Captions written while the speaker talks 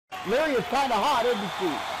Lyria's kind of hot, isn't she?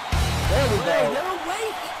 There we go. They're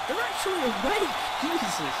awake. They're actually awake.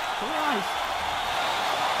 Jesus Christ.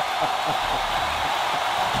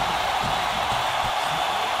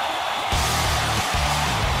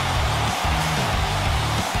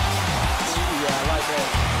 Yeah, I like that.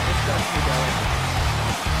 This gets me going.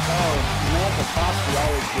 Oh, Samantha Foxy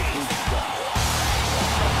always gets me stuff.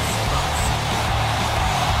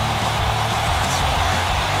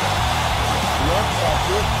 Look at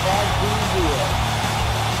this tag team deal.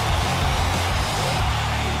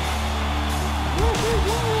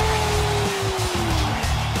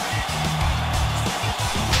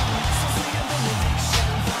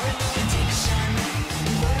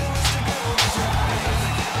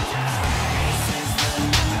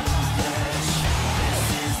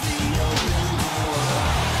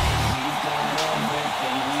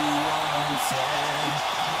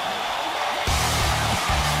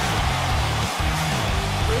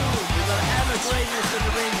 Greymyst in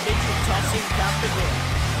the ring, Mitchell tossing capital.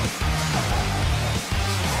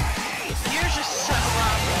 You're just so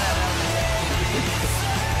wrong with that.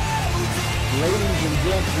 Ladies and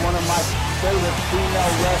gents, one of my favorite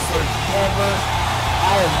female wrestlers ever.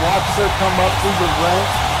 I have watched her come up through the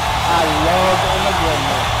ranks. I love Emma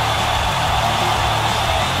Greymyst.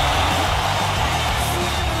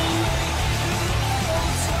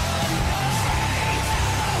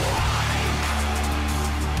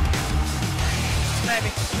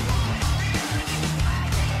 Maybe.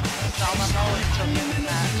 That's all I know until the end of the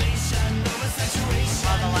match.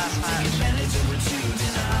 On the last match.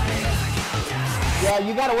 Yeah,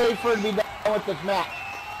 you gotta wait for it to be done with this match.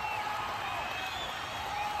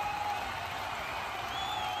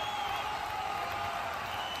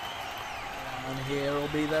 And here will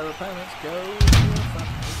be their opponents. Go. Here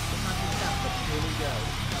we go.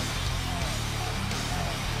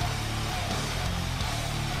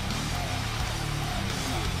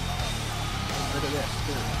 Look at this,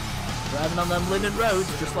 too. Driving on them linen roads,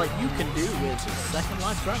 just like you can do with Second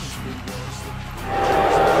Life Driving Studios.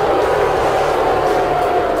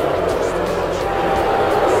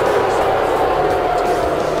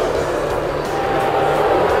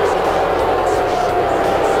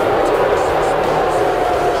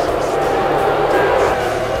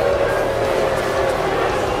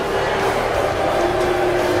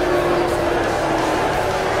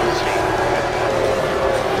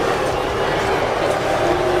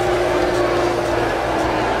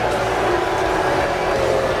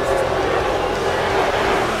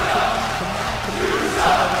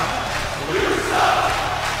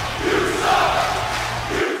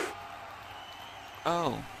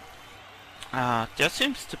 There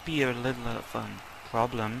seems to be a little of a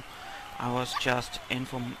problem. I was just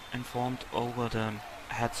informed over the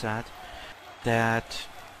headset that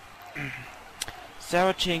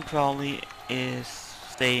Sarah Jane Crowley is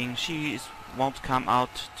saying won't come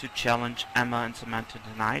out to challenge Emma and Samantha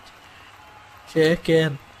tonight.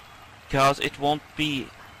 Chicken. Because it won't be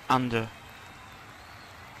under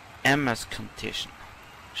Emma's condition.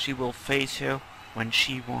 She will face her when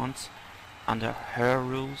she wants, under her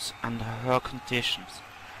rules, under her conditions.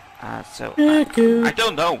 So I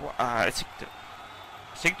don't know. I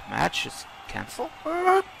think the match is cancelled.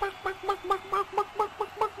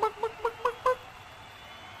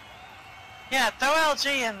 Yeah, throw LG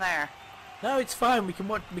in there. No, it's fine. We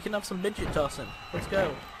can have some midget tossing. Let's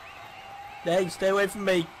go. Hey, stay away from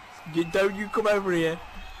me. Don't you come over here.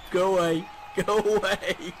 Go away. Go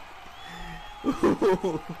away.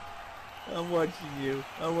 I'm watching you.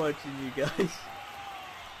 I'm watching you guys.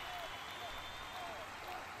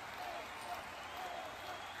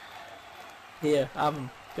 Here, have him.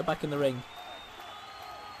 Get back in the ring.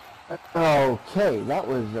 Okay, that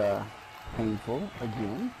was painful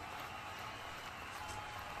again.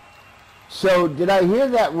 So, did I hear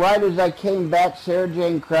that right as I came back, Sarah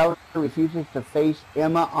Jane Crowley refuses to face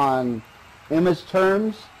Emma on Emma's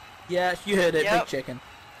terms? Yes, you heard it, Yep. Big Chicken.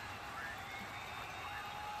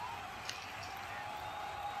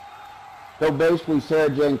 So basically, Sarah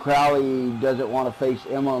Jane Crowley doesn't want to face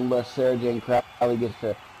Emma unless Sarah Jane Crowley gets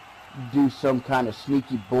to do some kind of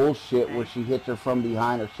sneaky bullshit where she hits her from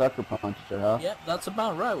behind or sucker punches her, huh? Yep, that's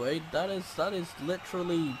about right, Wade. That is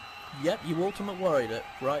literally, yep, you ultimate worried it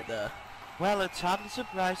right there. Well, it's hardly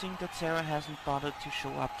surprising that Sarah hasn't bothered to show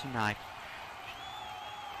up tonight.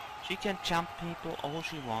 She can jump people all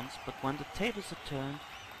she wants, but when the tables are turned,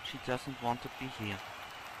 she doesn't want to be here.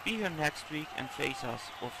 Be here next week and face us,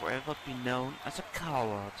 or forever be known as a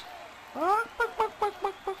coward.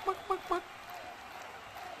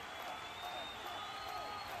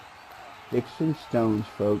 Sticks and stones,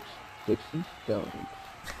 folks. Sticks and stones.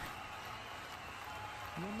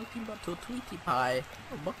 You're nothing but a Tweety pie.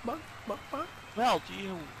 Oh, buck, buck, buck, buck. Well, do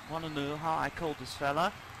you want to know how I call this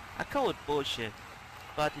fella? I call it bullshit.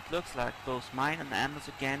 But it looks like both mine and Emma's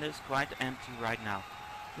agenda is quite empty right now.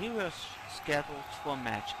 We were scheduled for a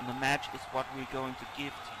match, and the match is what we're going to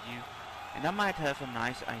give to you. And I might have a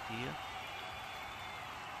nice idea.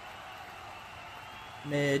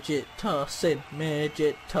 Midget tossing,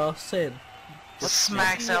 midget tossing.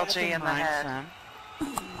 Smacks What do LG you in the mind, head. Sam?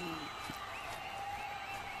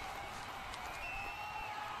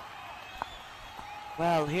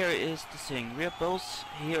 Well, here is the thing. We're both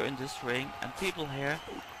here in this ring, and people here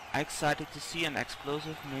are excited to see an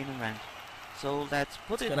explosive main event. So let's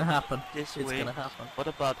put It's it gonna happen. this It's way. gonna happen. What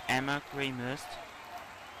about Emma Greymyst?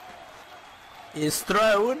 Is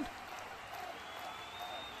thrown.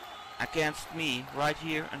 Against me, right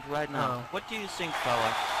here and right now. Oh. What do you think,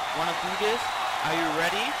 fella? Wanna do this? Are you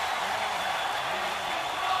ready?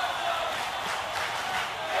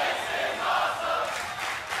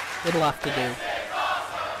 It'll have to do.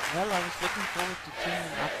 Well, I was looking forward to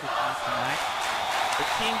teaming up with you tonight. The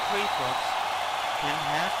Team 3 Fox can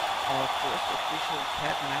have our first official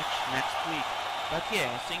cat match next week. But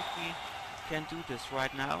yeah, I think we can do this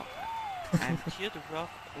right now and tear the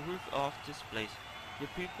roof off this place. Do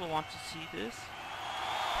people want to see this?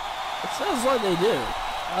 It sounds like they do.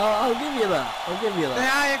 I'll give you that. I'll give you Yeah,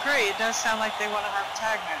 that. I agree. It does sound like they want to have a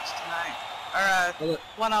tag match tonight. Or a Well,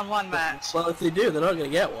 one-on-one match. well, if they do, they're not gonna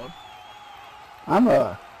get one. I'm I'm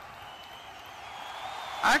gonna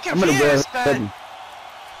go confused, ahead but and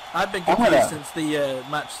I've been I'm confused gonna- since the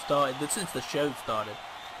match started. Since the show started,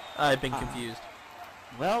 I've been confused.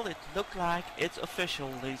 Well, it looked like it's official,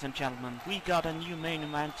 ladies and gentlemen. We got a new main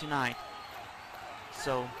event tonight.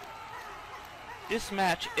 So, this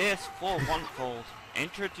match is for one fold.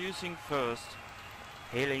 Introducing first,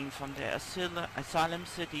 hailing from the asylum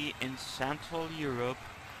city in Central Europe.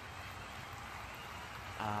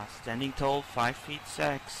 Standing tall, 5 feet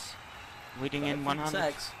 6, weighing in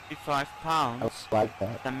 155 I pounds. like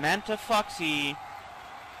that. Samantha Foxy.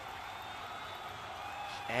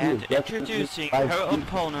 And is definitely introducing 5 her feet.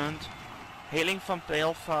 opponent, hailing from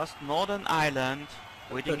Belfast, Northern Ireland,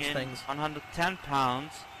 weighing Such in things. 110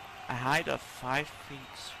 pounds, a height of 5 feet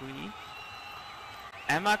 3,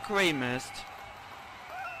 Emma Greymyst.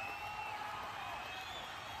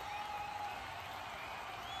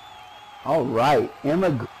 All right,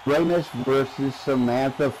 Emma Greymyst versus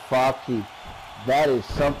Samantha Foxy. That is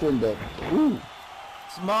something that. Ooh.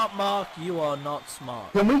 Smart Mark, you are not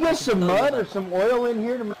smart. Can we get I some can tell you mud or that. some oil in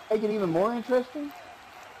here to make it even more interesting?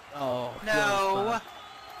 Oh, no.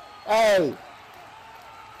 Hey!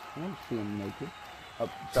 I don't see him naked. Oh,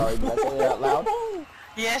 sorry, did I say that out loud?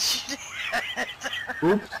 Yes, you did.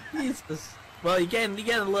 Oops. Jesus. Well, you're getting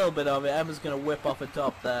a little bit of it. Emma's gonna whip off the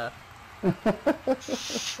top there.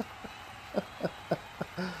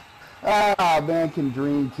 Ah, man can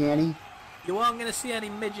dream, can he? You aren't gonna see any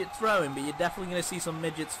midget throwing, but you're definitely gonna see some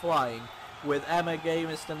midgets flying. With Emma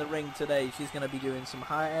Greymyst in the ring today, she's gonna be doing some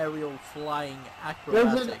high aerial flying There's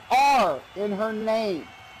acrobatics. an R in her name.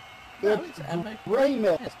 No, It's it's Emma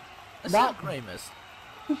Greymyst. Greymyst. I Not- said Greymyst.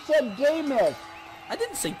 You said Greymyst. I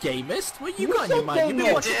didn't say Gamist. What you You got in your said mind? You've been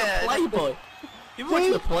Gamist. watching Yeah. the Playboy. You've been See?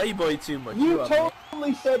 watching the Playboy too much. You have, mate.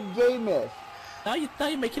 totally said Greymyst. Now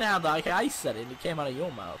you're making it out like I said it and it came out of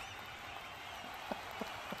your mouth.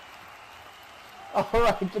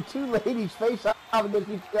 Alright, the two ladies face off against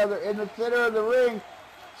each other in the center of the ring.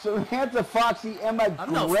 Samantha Foxy, Emma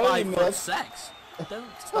I'm not 5'6". Greymyst. Don't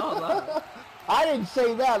start that. I didn't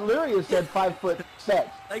say that. Lyria said 5'6",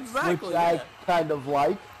 Exactly. which I yeah. kind of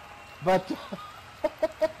like. But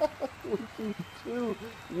we see two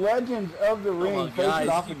legends of the Come ring on, facing guys,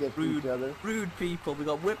 off you against rude, each other. rude people. We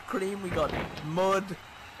got whipped cream. We got mud.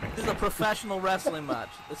 This is a professional wrestling match.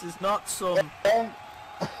 This is not some And,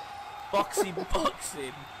 boxy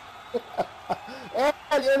boxing. and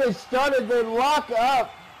it started, they lock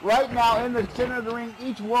up right now in the center of the ring.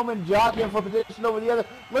 Each woman jogging for position over the other.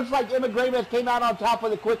 Looks like Emma Greymyst came out on top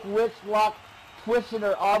with a quick wrist lock, twisting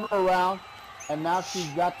her arm around. And now she's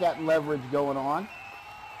got that leverage going on.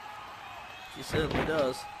 She certainly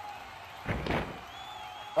does.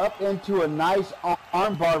 Up into a nice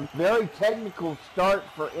armbar. Very technical start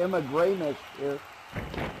for Emma Greymyst here.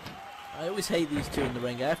 I always hate these two in the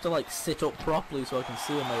ring. I have to like sit up properly so I can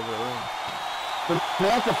see them over the ring.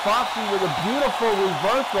 Samantha Foxy with a beautiful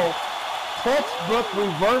reversal. Textbook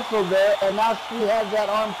reversal there. And now she has that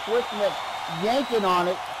arm twisting it, yanking on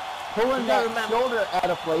it, pulling You that gotta remember- shoulder out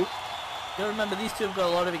of place. You gotta remember, these two have got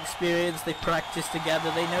a lot of experience. They practice together.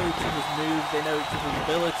 They know each other's moves. They know each other's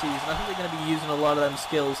abilities. And I think they're going to be using a lot of them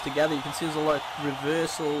skills together. You can see there's a lot of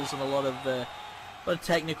reversals and a lot of A lot of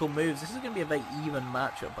technical moves. This is going to be a very even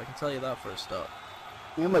matchup, I can tell you that for a start.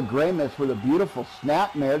 Emma Greymyst with a beautiful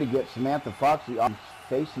snapmare to get Samantha Foxy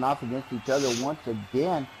facing off against each other once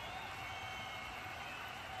again.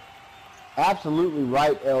 Absolutely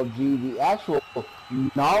right, LG. The actual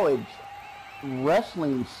knowledge,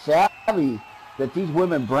 wrestling savvy that these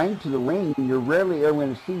women bring to the ring, you're rarely ever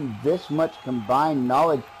going to see this much combined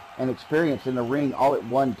knowledge and experience in the ring all at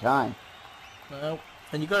one time. Well,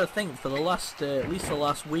 and you got to think, for the last, at least the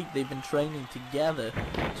last week, they've been training together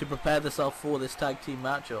to prepare themselves for this tag team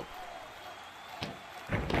matchup.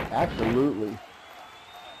 Absolutely.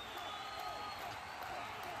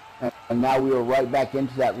 And now we are right back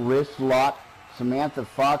into that wrist lock. Samantha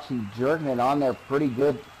Foxy jerking it on there pretty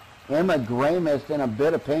good. Emma Greymyst in a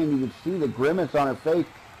bit of pain. You can see the grimace on her face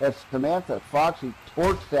as Samantha Foxy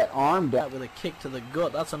torques that arm down. With a kick to the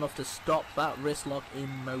gut, that's enough to stop that wrist lock in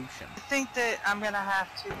motion. I think that I'm gonna have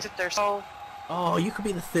to sit there. So Oh, you could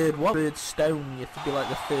be the third one. Third stone, you have to be like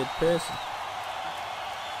the third person.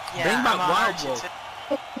 yeah, Bring back I'm Wild allergic Wolf.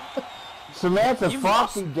 to- Samantha You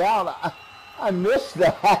Foxy lost. down. I missed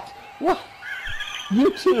that. What?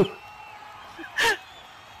 You two.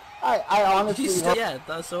 I honestly... Yeah,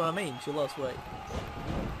 that's what I mean. She lost weight.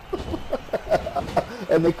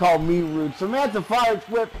 And they call me rude. Samantha Foxy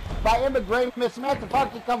whipped by Emma Greymyst. Samantha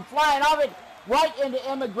Foxy come flying off it right into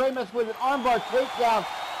Emma Greymyst with an armbar takedown.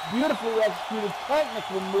 Beautifully executed,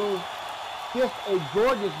 technical move. Just a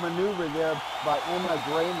gorgeous maneuver there by Emma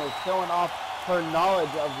Greymyst, showing off her knowledge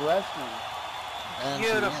of wrestling. And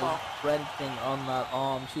Beautiful. She's wrenching on that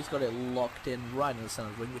arm. She's got it locked in right in the center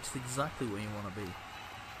of the ring, which is exactly where you want to be.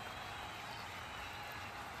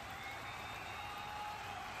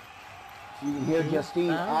 You can hear Justine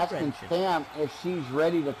asking wrenching. Sam if she's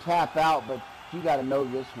ready to tap out, but you got to know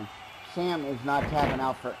this one. Sam is not tapping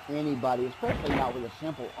out for anybody, especially not with a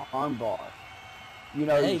simple armbar. You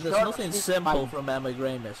know, Hey, you there's start nothing to see simple my- from Emma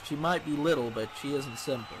Greymyst. She might be little, but she isn't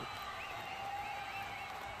simple.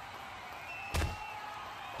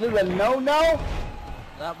 To the no-no.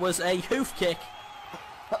 That was a hoof kick.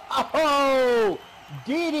 Oh,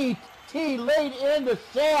 DDT laid into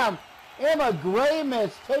Sam. Emma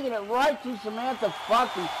Greymyst taking it right to Samantha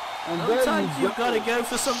Foxy. And there Sometimes you you've got to go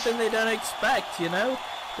for something they don't expect, you know?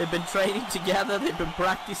 They've been training together, they've been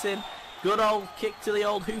practicing. Good old kick to the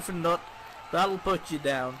old hoof and nut. That'll put you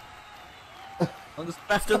down. As long as the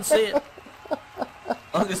ref doesn't see it. As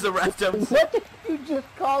long as the ref doesn't see it. What did you just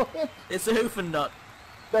call it? It's a hoof and nut.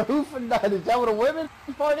 The hoof and nut. Is that what a women's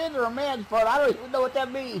part is or a man's part? I don't even know what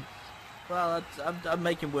that means. Well, I'm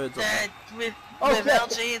making words up. With Okay.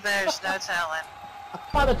 LG, there's no telling.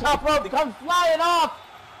 On the top rope, comes flying off.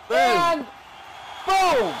 Boom. And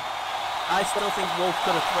boom. I still think Wolf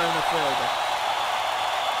could have thrown her further.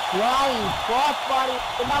 Flying crossbody.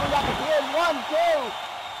 And now we got the pin. 1, 2.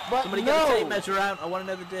 But Somebody no. get a tape measure out. I want to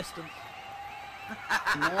know the distance.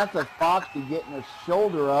 Samantha Foxy getting her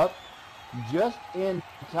shoulder up just in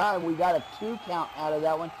time. We got a 2 count out of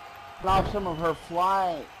that one. And off some of her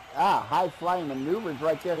high flying maneuvers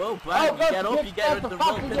right there. Whoa, bang, you get up, you get Samantha the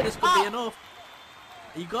Foxy rope, and gets this could be up. enough.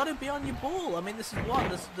 You got to be on your ball. I mean, this is one.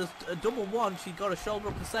 There's a double one. She got her shoulder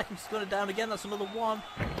up the second. She's got it down again. That's another one.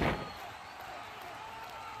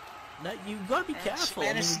 No, you've got to be And she careful. I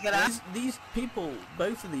managed mean, to get up. these people,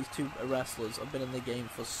 both of these two wrestlers, have been in the game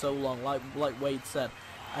for so long. Like Wade said,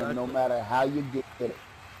 And no matter how you get it.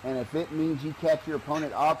 And if it means you catch your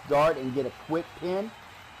opponent off guard and get a quick pin,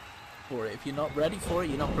 for it. If you're not ready for it,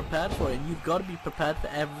 you're not prepared for it. And you've got to be prepared for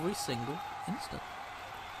every single instant.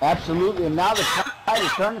 absolutely. And now the tide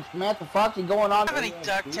is turning. Samantha Foxy going on. I have any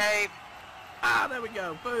duct tape? Ah, there we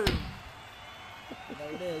go. Boom.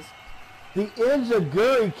 There it is. The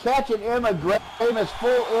Enziguri catching Emma Greymyst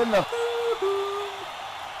full in the...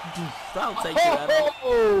 That'll take you out of it.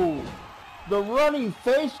 Oh, the running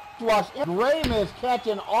face wash. Greymyst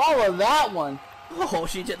catching all of that one. Oh,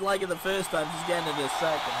 she didn't like it the first time. She's getting it the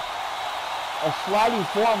second. A sliding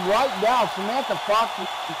form right now. Samantha Foxy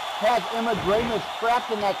has Emma Greymyst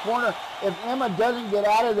trapped in that corner. If Emma doesn't get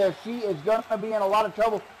out of there, she is going to be in a lot of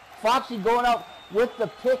trouble. Foxy going up with the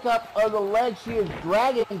pickup of the leg. She is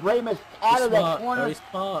dragging Greymyst out of that Smart, corner. very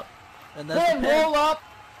smart. And there's Pin the pin. roll up.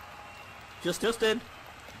 Just in.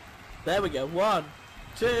 There we go. 1,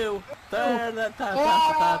 2, third. That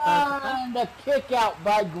And a kick out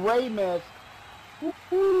by Greymyst.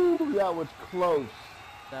 Woo-hoo, that was close.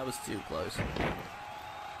 was too close.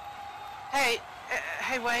 Hey,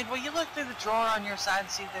 hey Wade, will you look through the drawer on your side and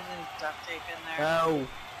see if there's any duct tape in there? No.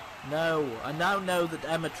 No. I now know that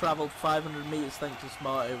Emma travelled 500 metres thanks to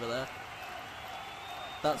Smart over there.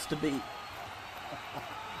 That's to beat.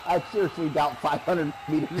 I seriously doubt 500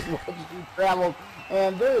 meters is what she traveled.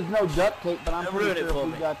 And there is no duct tape, but I'm pretty sure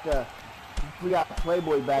if we got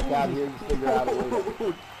Playboy back out here to figure out a way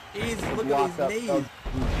to Look at his knees.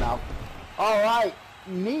 All right,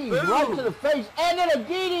 knees right to the face, and then a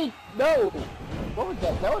DDT. No, what was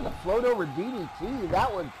that? That was a float over DDT.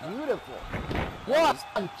 That was beautiful. 1,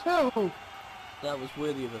 2. That was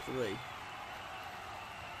worthy of a 3.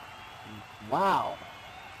 Wow.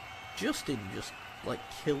 Justin just like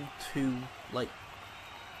killed 2 like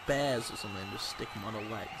bears or something, and just stick them on her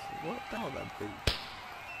legs. What the hell that boot?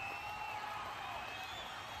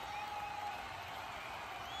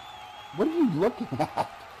 What are you looking at?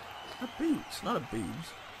 A boots, not a boobs.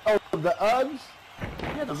 Oh, the Uggs?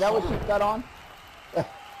 Yeah, is that what she's got on?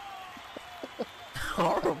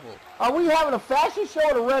 Horrible. Are we having a fashion show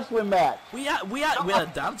or a wrestling match? We had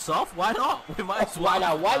a dance off. Why not? We might as well. Why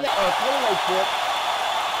not? Why not? Totally trip.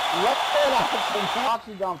 Let's go out some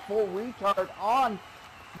Foxy gone full retard on.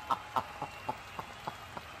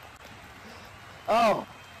 Oh,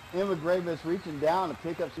 Emma Greymyst reaching down to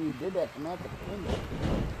pick up. So you did that, Samantha.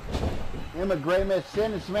 Emma Greymyst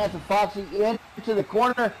sending Samantha Foxy into the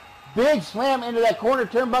corner. Big slam into that corner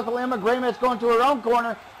turnbuckle. Emma Greymyst going to her own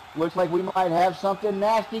corner. Looks like we might have something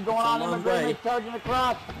nasty going on. Emma Greymyst charging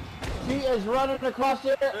across. She is running across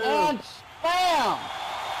there and spam!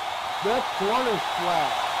 The corner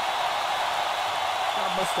splash.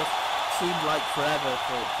 That must have seemed like forever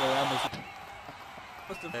for Emma's.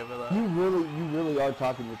 Must have over that. You really are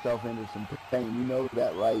talking yourself into some pain. You know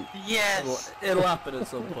that, right? Yes. Well, it'll happen at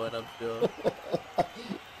some point, I'm sure.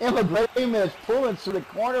 Emma Greymyst pulling through the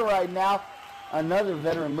corner right now. Another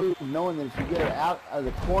veteran move, knowing that if you get her out of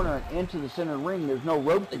the corner and into the center ring, there's no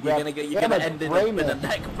rope to grab. You're gonna end it with a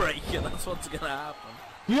neck break, and that's what's gonna happen.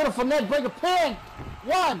 Beautiful neck breaker pin.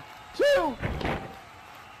 1, 2.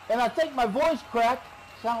 And I think my voice cracked.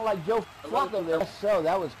 Sounded like Joe Flacco there. So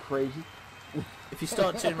that was crazy. If you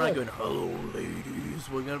start turning around going, "Hello, ladies,"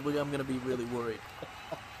 I'm gonna be really worried.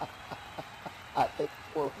 I think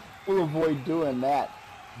we'll avoid doing that.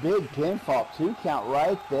 Big pinfall, 2 count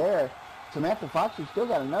right there. Samantha Foxy still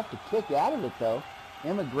got enough to kick out of it though.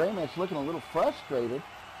 Emma Greymyst looking a little frustrated.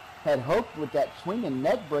 Had hoped with that swinging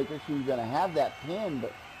neck breaker she was going to have that pin,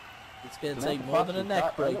 but it's going to take more than a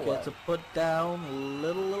neck breaker to put down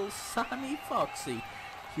little Sammy Foxy.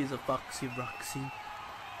 She's a Foxy Roxy.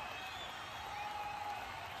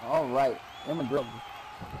 All right, Emma Greymyst.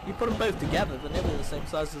 You put them both together, they're nearly the same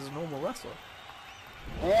size as a normal wrestler.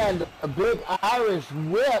 And a big Irish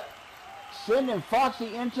whip. Sending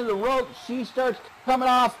Foxy into the rope. She starts coming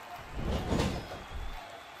off.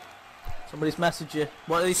 Somebody's messaged you.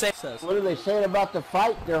 What do they say? What are they saying about the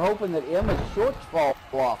fight? They're hoping that Emma's shorts fall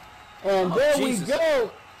off. And there Jesus. We go.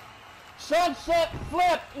 Sunset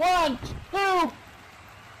flip. 1, 2. Oh,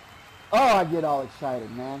 I get all excited,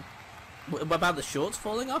 man. About the shorts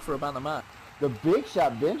falling off or about the match? The Big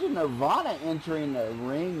Shot, Benjamin Nirvana entering the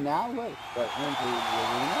ring now. Look, entering the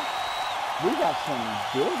arena. We got some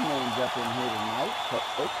big names up in here tonight.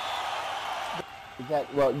 Is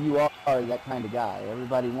that, well, you are that kind of guy.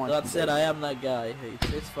 Everybody wants. That's it. I am that guy.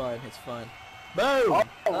 It's fine. It's fine. Boom!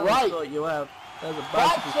 All right. Sort you out. There's a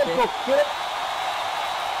bicycle kick.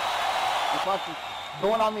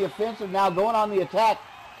 Going on the offensive now. Going on the attack.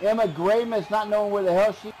 Emma Greymyst not knowing where the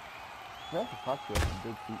hell she. That's a Foxy has some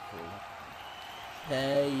big feet for her.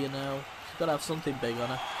 Hey, you know, she's got to have something big on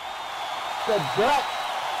her. The gut.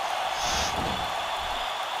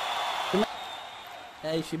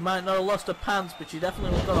 Hey, she might not have lost her pants, but she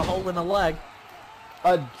definitely got a hole in her leg.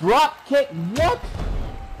 A drop kick. What?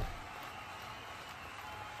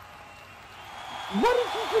 What did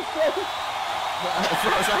you just say? As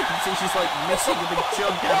far as I can see, she's like missing a big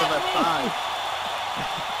chunk out of her thigh.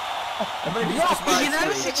 Maybe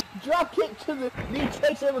drop kick to the knee,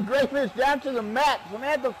 takes Emma Greymyst down to the mat.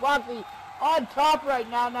 Samantha Foxy on top right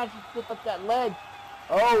now. Now she's picking up that leg.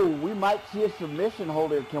 Oh, we might see a submission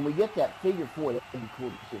holder. Can we get that figure 4? That'd be cool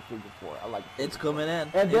to see a figure 4. I like it. It's coming in.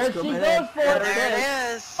 And there she goes for it. There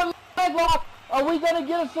it is. Leg lock. Are we going to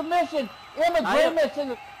get a submission? Emma Greymyst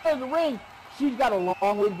in the ring. She's got a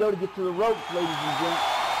long way to go to get to the ropes, ladies and gents.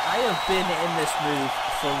 I have been in this move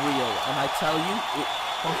for real, and I tell you, it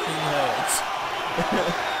fucking hurts.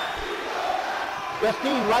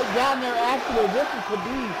 Justine, right down there actually, this is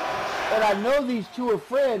Khabib. And I know these two are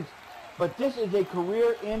friends, but this is a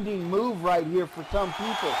career-ending move right here for some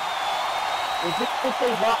people. If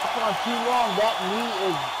they lock on too long, that knee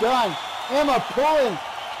is done. Emma pulling,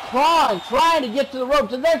 clawing, trying to get to the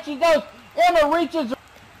ropes, and there she goes. Emma reaches.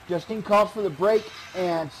 Justine calls for the break,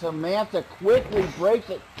 and Samantha quickly breaks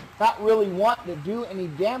it, not really wanting to do any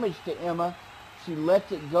damage to Emma. She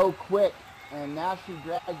lets it go quick, and now she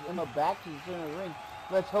drags Emma back to the center of the ring.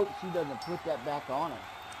 Let's hope she doesn't put that back on her.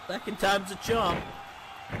 Second time's a charm.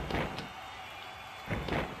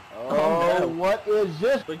 Oh, no. What is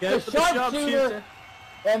this? We go for the sharpshooter.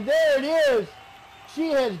 And there it is. She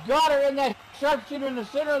has got her in that sharpshooter in the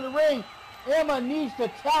center of the ring. Emma needs to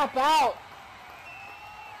tap out.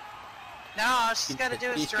 No, all she's got to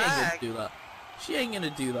do is drag. She ain't gonna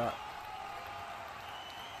do that.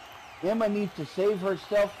 Emma needs to save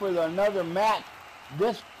herself for another match.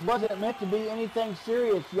 This wasn't meant to be anything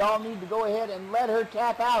serious. Y'all need to go ahead and let her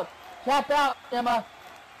tap out. Tap out, Emma.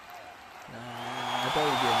 Nah, I don't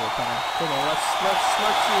give her time. Come on, let's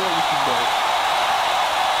see what we can do.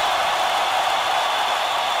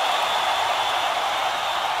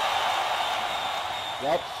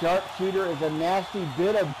 That sharpshooter is a nasty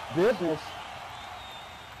bit of business.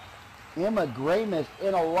 Emma Greymyst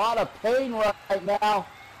in a lot of pain right now.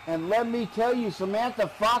 And let me tell you, Samantha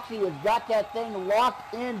Foxy has got that thing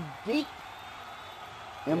locked in deep.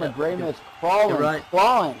 Emma Greymyst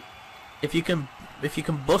clawing. If you can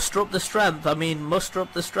muster up the strength, muster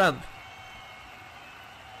up the strength.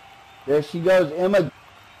 There she goes, Emma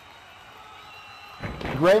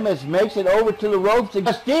Greymyst makes it over to the ropes to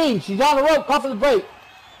Justine. She's on the rope, call for the break.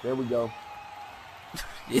 There we go.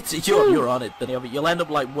 You're on it, but you'll end up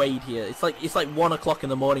like Wade here. It's like 1 o'clock in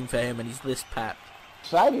the morning for him, and he's this packed.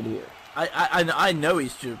 Excited here. I know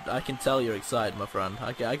he's true. I can tell you're excited, my friend.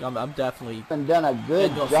 I'm definitely. And done a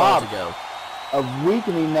good job of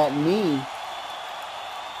weakening that knee.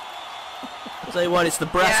 I'll tell you what, it's the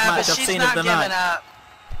best match I've seen of the night. Up.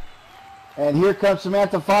 And here comes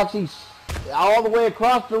Samantha Foxy all the way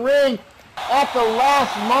across the ring at the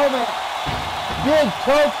last moment. Big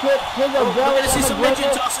toe kick to the belly. We're gonna see some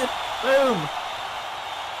midget tossing. Boom.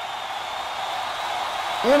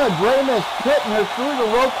 Emma Greymyst putting her through the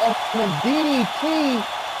rope and then DDT.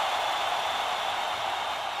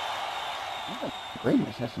 Emma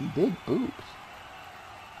Greymyst has some big boobs.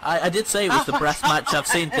 I did say it was the best match I've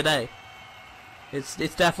seen today. It's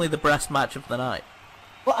definitely the best match of the night.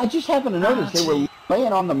 Well, I just happened to notice they were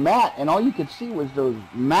laying on the mat, and all you could see was those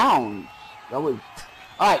mounds. That was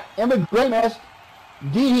all right. Emma Greymyst,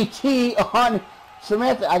 DDT on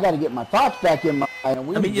Samantha. I got to get my thoughts back in my. I don't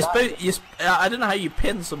know how you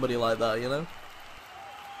pin somebody like that. You know.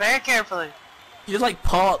 Very carefully. You just like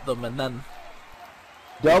part them and then.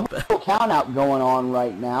 Double count out going on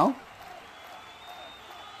right now.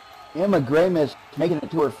 Emma Greymyst making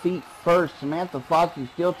it to her feet first. Samantha Foxy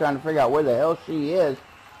still trying to figure out where the hell she is.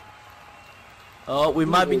 Oh, we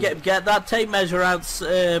might be get that tape measure out.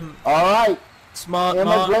 All right. Smart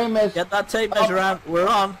Emma Greymyst. Get that tape measure out. We're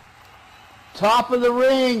on. Top of the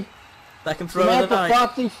ring. Second throw of the Samantha night.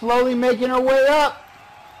 Foxy slowly making her way up.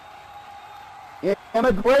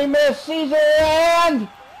 Emma Greymyst sees her and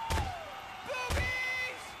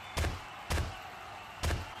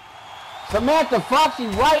Samantha Foxy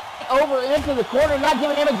right over into the corner, not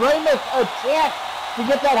giving Emma Greymyst a chance to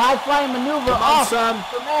get that high-flying maneuver off.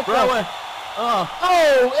 Samantha. Throw it. Oh,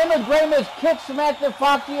 Emma Greymyst kicks Samantha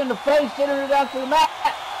Foxy in the face, sending her down to the mat.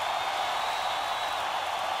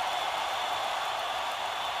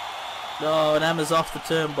 No, and Emma's off the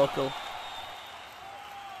turnbuckle.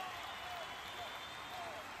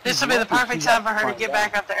 This will be the perfect time for her to get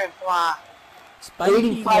back up there and fly. Spiky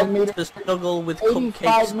 85 meters. To struggle with 85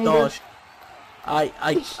 Cupcake's meters. dodge.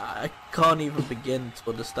 I can't even begin to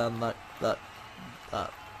understand that.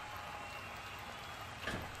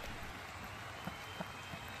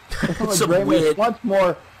 Emma Some Greymyst weird. once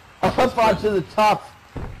more up onto the top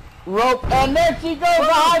rope, and there she goes,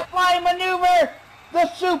 the high-flying maneuver, the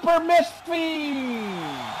Super Misfeed.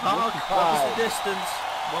 Mark, what was the distance?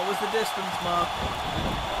 What was the distance, Mark?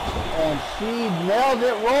 And she nailed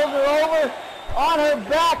it, rolled her over on her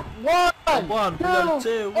back. One, we got a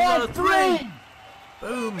two, we got a three.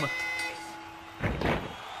 Boom.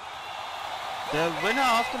 The winner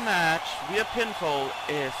of the match via pinfall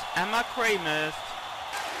is Emma Greymyst.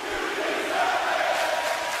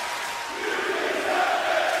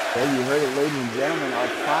 There you heard it, ladies and gentlemen. Our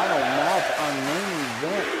final match, our main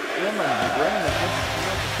event. Emma Greymyst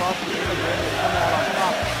coming out on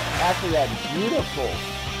top after that beautiful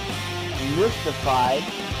mystified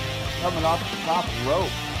coming off the top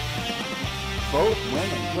rope. Both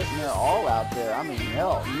women putting their all out there. I mean,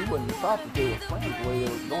 hell, you wouldn't have thought that they were friends the way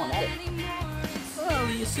they were going at it. Well,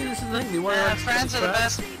 you see, this is the thing. They were friends are the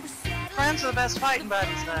best. Friends are the best fighting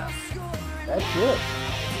buddies, though. That's it.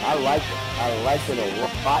 I like it. I like it a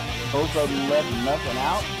lot. Both of them left nothing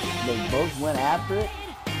out. They both went after it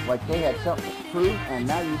like they had something to prove, and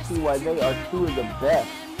now you see why they are two of the best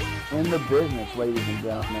in the business, ladies and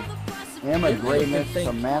gentlemen. Emma, I Greymyst, think-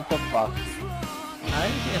 Samantha, Foxy. I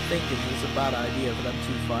think thinking it's a bad idea for them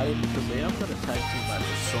two fighting because they are going to tag team match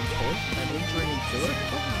at some point and injuring each other.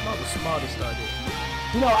 Probably not the smartest idea.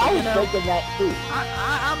 You know, I was You know, thinking that too.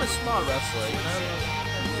 I'm a smart wrestler, you know.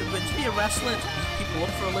 But to be a wrestler, to beat people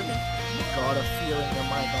up for a living, got a feeling there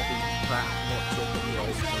might not be that much up in the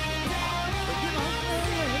old movie. But you know,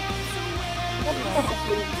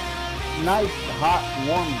 Nice, hot,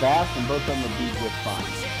 warm bath, and both of them would be just fine.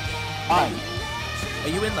 Fine. are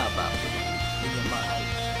you in that bathroom? In your mind?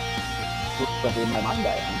 But in my mind,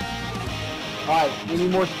 I am. Alright, any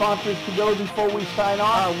more sponsors to go before we sign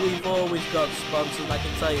off? We've always got sponsors. I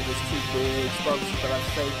can tell you there's two big sponsors that I've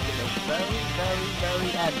saved to the very, very,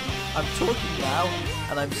 very end. I'm talking now,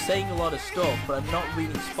 and I'm saying a lot of stuff, but I'm not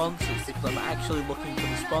reading sponsors because I'm actually looking for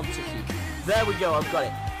the sponsorship. There we go, I've got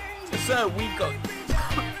it. So, we've got...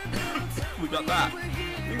 we got that.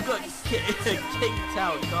 We've got King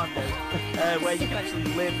Town Condos, where you can actually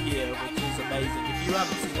live here, which is amazing. If you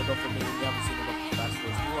haven't seen enough of me, and you haven't seen enough of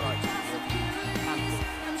festivals, you want to actually live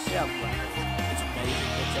here, it's amazing.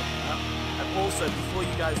 Go check it out. And also, before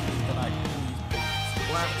you guys leave tonight, please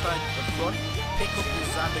go outside to the front, pick up your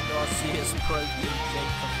Xander Garcia's protein